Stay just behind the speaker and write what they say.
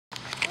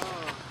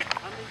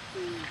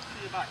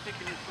about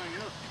picking this thing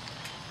up.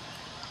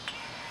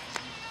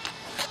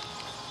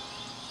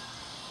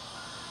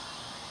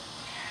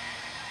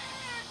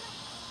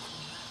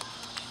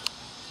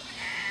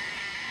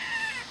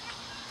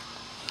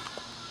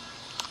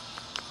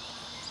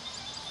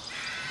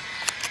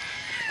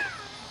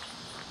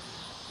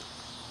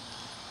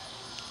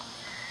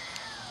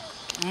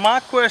 My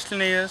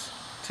question is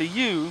to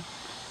you,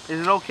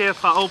 is it okay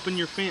if I open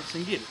your fence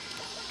and get it?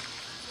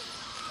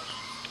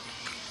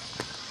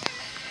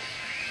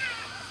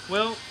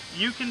 Well,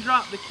 you can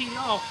drop the key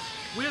off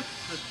with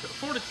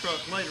for the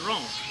truck later on.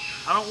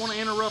 I don't want to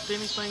interrupt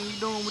anything you're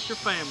doing with your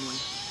family.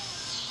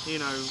 You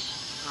know,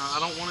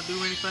 I don't want to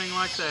do anything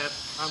like that.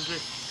 I'm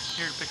just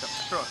here to pick up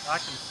the truck. I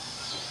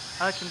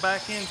can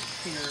back in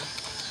here.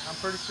 I'm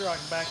pretty sure I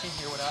can back in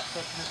here without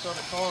touching this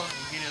other car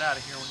and get it out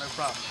of here with no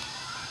problem.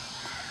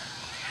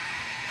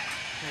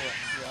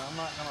 Yeah, I'm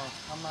not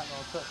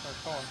gonna touch that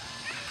car.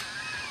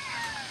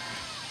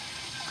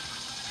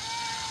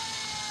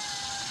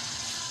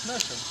 No,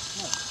 sir.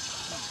 No.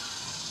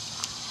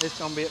 It's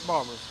gonna be at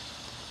Barber's.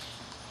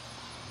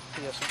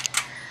 Yes, sir.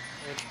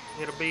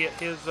 It'll be at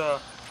his.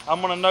 I'm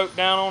gonna note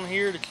down on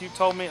here that you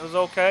told me it was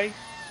okay.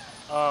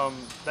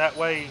 That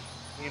way,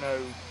 you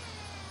know,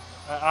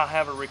 I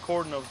have a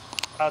recording of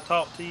I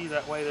talked to you.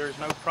 That way, there's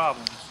no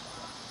problems.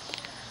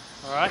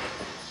 All right.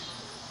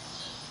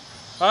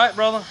 All right,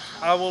 brother.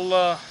 I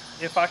will.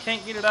 If I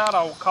can't get it out,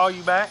 I will call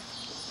you back,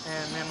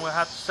 and then we'll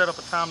have to set up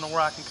a time to where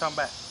I can come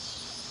back.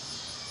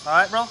 All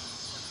right, brother.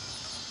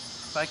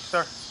 Thank you,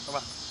 sir.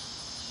 Bye-bye.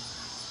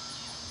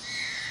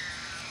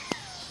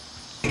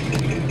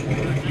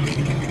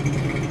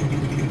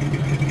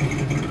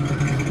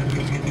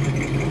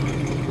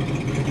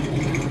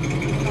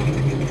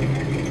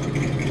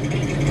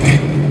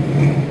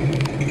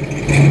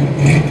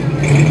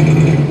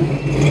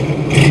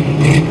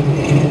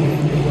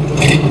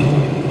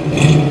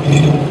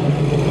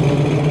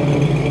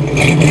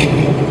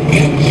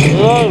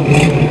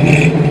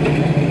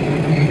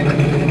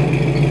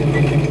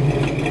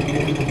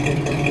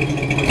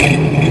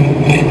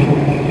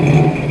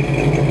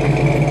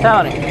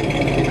 Tony,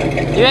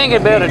 you ain't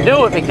gonna be able to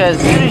do it because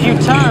as soon as you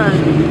turn,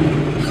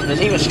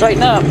 just even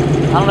straighten up. I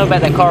don't know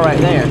about that car right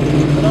there.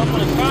 What I'm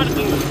gonna try to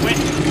do is wet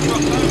the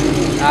truck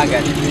over. I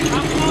got you.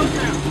 I'm close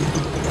now.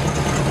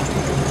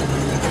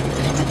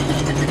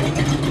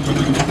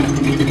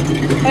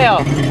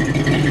 Hell,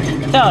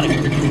 Tony,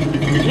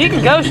 you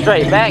can go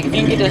straight back if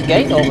you can get this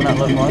gate open up,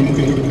 look like.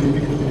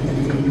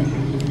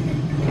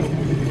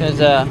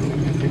 Because I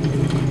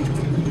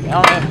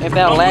don't know if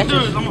that'll latch. What I'm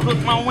gonna do is I'm gonna hook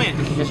my winch.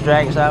 Just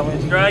drag it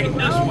sideways. Drag it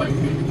this way.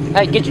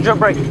 Hey, get your drum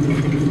brake.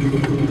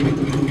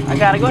 I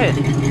got it. Go ahead.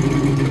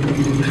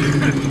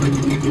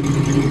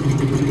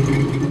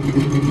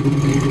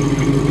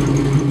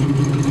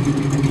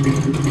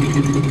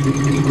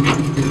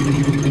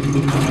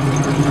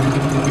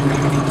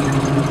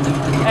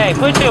 Hey,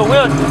 put your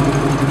wheel.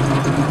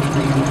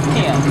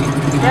 Yeah.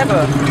 Grab a.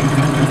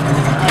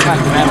 I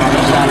might grab on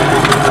this side.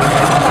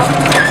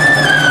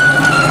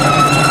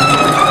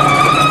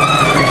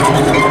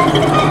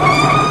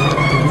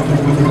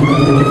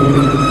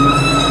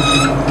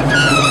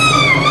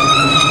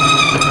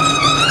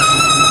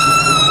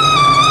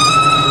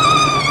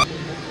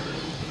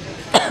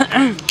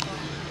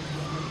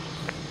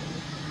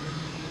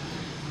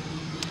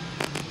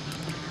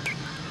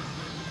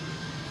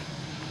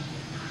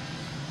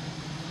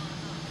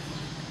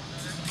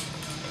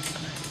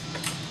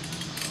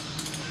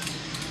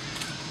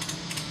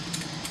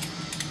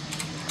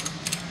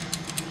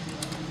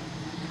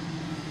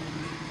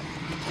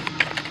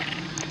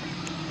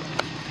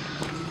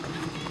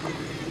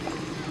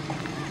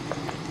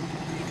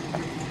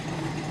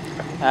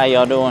 How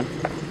y'all doing?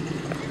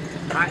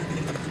 Alright.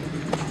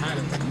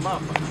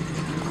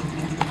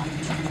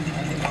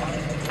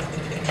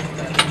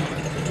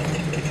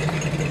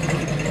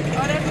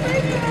 Oh, that's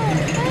baby.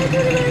 Hey,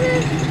 baby.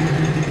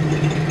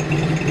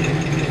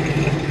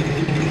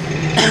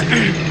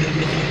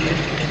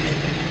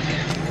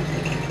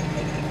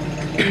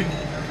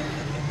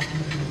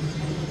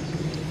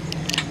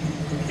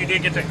 You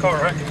did get that car,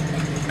 right? I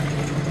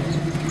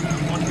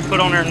want to put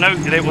on there a note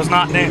that it was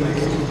not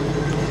damaged.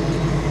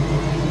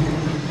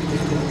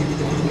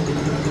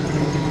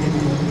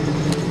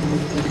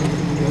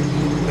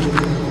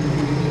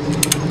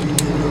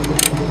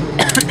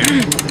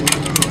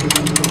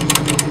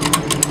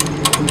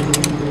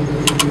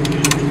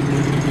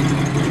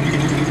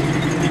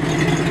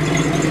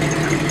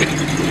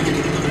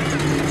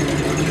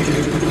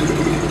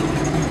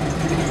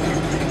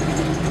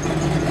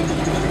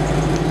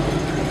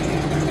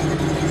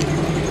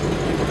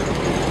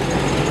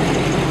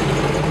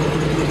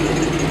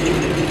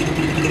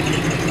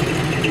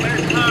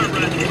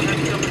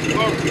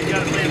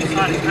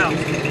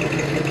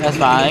 That's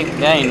fine.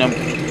 That ain't no.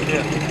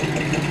 Yeah.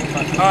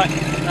 Alright.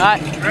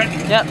 Alright. Ready?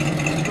 Yep.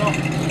 Let's go.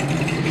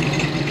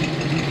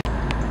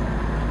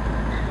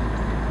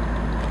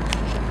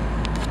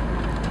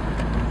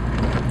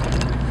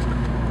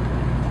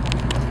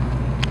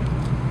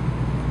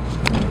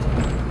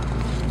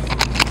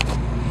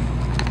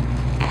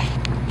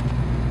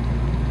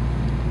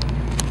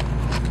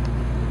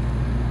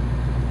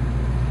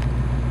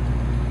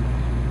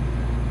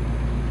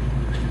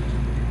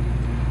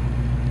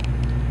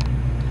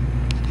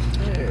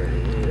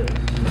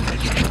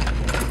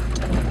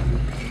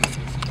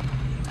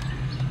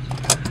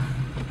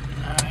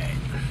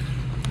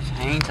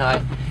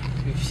 tight.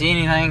 If you see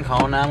anything,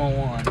 call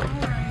 911.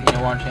 You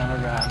know, warranty on the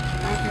drive.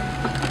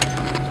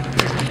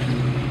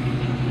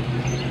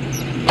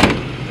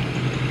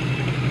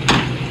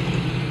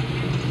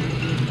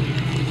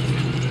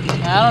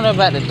 Now, I don't know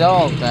about the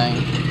dog thing.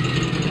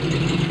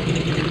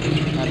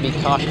 I'd be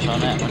cautious on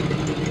that one.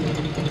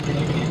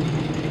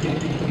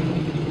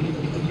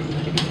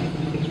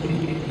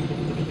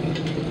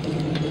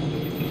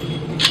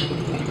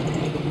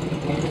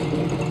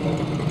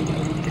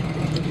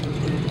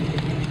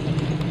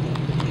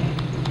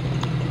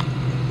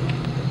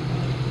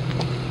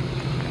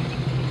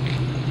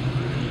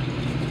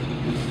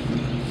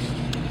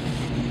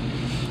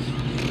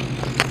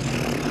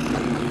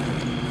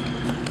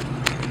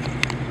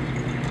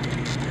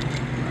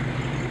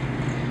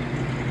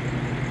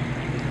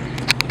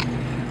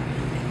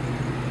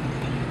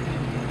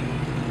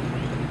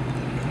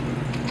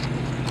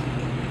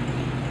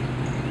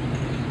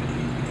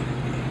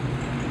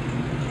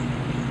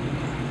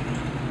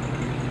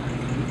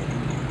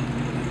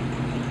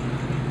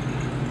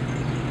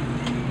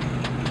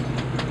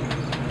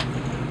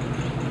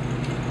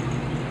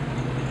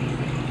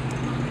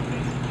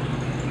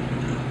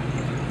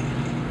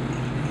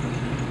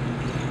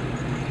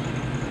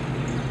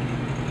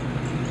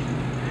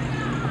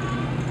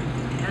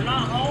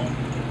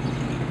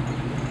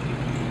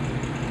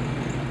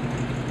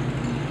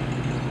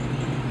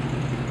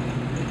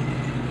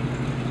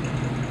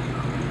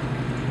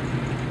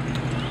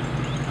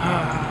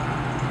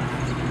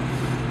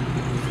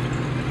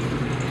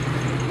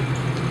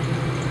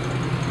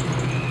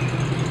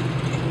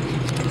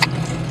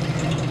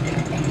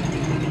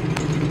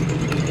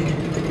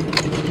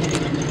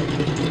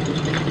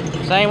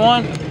 Same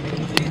one?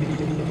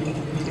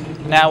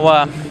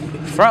 Now,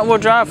 front wheel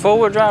drive, four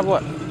wheel drive,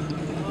 what?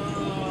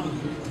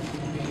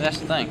 That's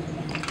the thing.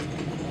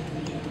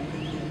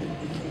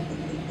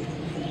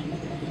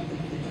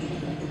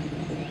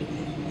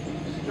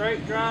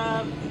 Straight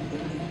drive,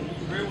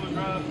 rear wheel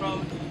drive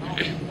probably. I don't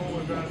think four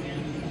wheel drive yet.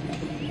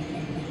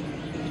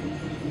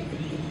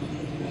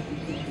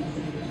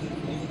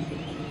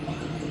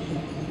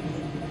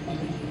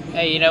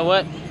 Hey, you know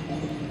what?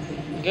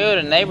 Go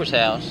to the neighbor's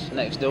house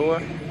next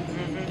door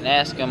and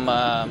ask them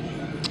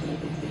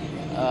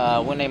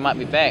when they might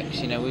be back. 'Cause,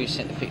 you know, we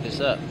sent to pick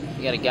this up.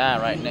 You got a guy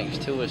right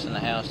next to us in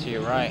the house to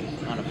your right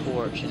on the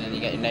porch, and then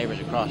you got your neighbors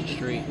across the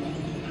street.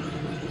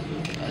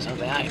 That's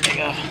something I can think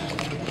of.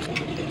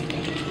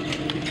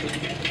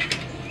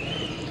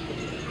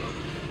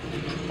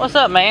 What's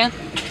up, man?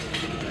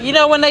 You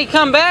know when they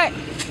come back?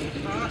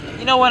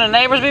 You know when the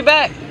neighbors be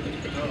back? Oh,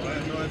 I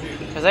have no idea.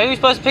 Because they were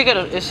supposed to pick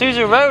up the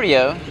Isuzu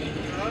Rodeo.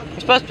 We're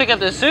supposed to pick up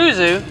the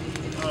Isuzu.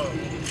 Oh.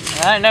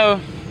 I don't know.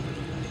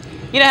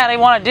 You know how they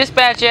want to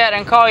dispatch you out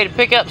and call you to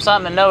pick up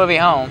something and know it'll be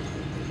home.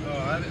 Oh,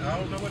 I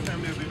don't know what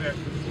time they'll be back.